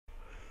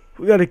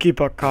We gotta keep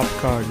our cop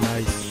car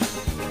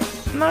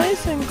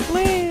nice and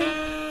clean.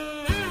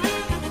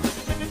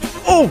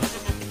 Oh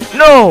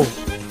no!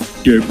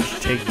 Yep.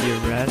 Take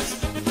the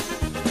arrest.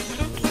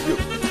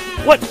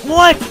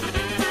 What?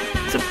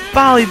 It's a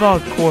volleyball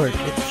court.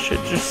 It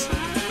should just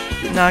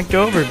get knocked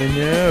over, but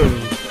no.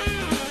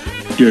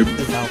 Yep. This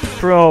is how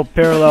pro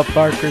parallel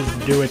parkers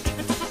do it.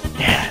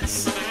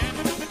 Yes.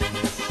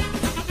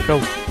 Go.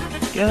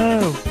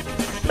 No.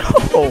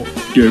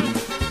 Yep.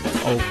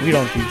 Oh, we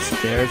don't do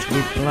stairs.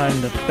 We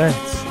climb the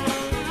fence.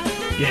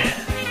 Yeah.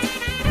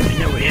 And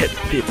then we hit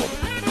people.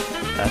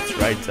 That's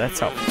right. That's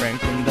how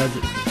Franklin does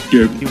it.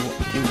 Yep. Do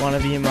you want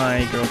to be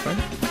my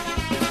girlfriend?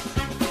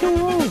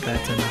 Oh,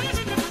 that's a nice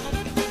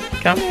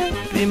one. Come here.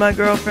 Be my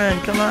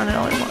girlfriend. Come on,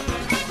 Ellen.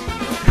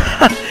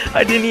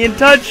 I didn't even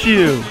touch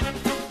you.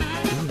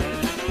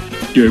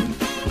 Yep.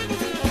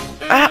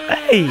 Ah,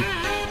 hey.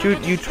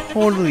 Dude, you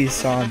totally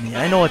saw me.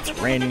 I know it's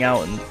raining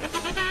out,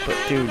 but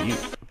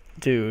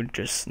dude,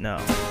 just no.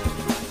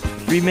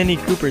 3 Mini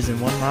Coopers in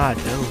one lot.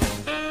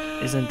 Oh,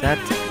 isn't that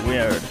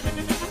weird?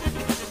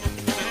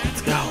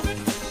 Let's go.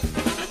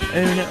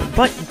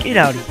 But get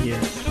out of here,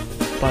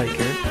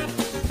 biker.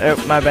 Oh,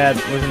 my bad.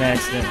 It was an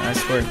accident. I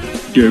swear.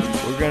 Yep.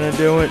 We're gonna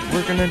do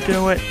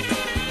it.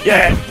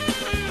 Yeah.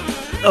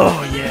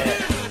 Oh yeah.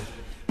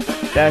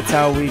 That's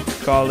how we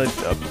call it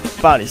a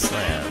body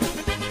slam.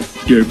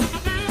 Yep.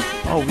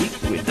 Oh,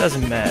 it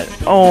doesn't matter.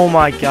 Oh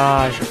my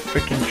gosh, a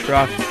freaking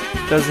truck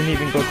doesn't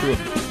even go through a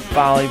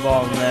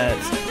volleyball net.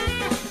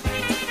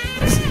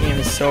 This game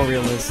is so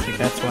realistic,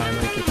 that's why I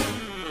like it.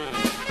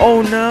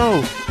 Oh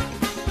no!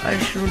 I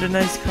just ruined a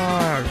nice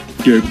car.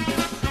 Yep.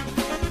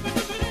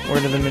 Where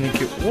did the Mini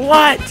Cooper?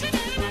 What?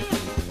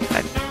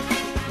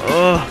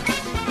 Ugh.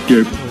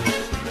 Yep.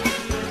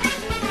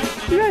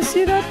 You guys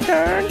see that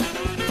turn?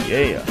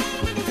 Yeah.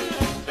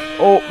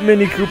 Oh,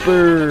 Mini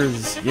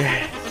Coopers.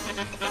 Yes.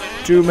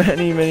 Too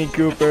many Mini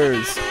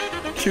Coopers.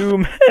 Too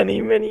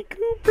many Mini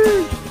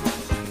Coopers.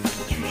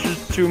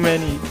 Just too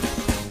many.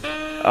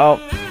 Oh.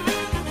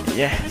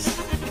 Yes.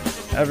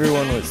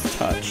 Everyone was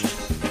touched.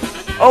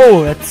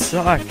 Oh, that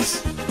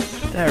sucks.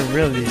 That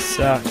really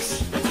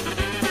sucks.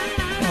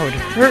 That would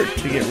hurt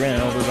to get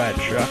ran over by a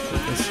truck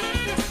with this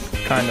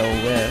kind of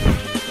lift.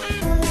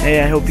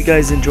 Hey, I hope you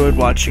guys enjoyed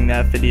watching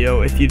that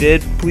video. If you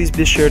did, please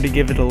be sure to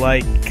give it a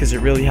like because it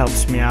really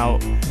helps me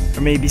out.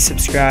 Or maybe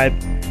subscribe.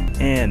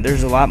 And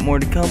there's a lot more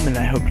to come, and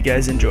I hope you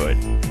guys enjoyed.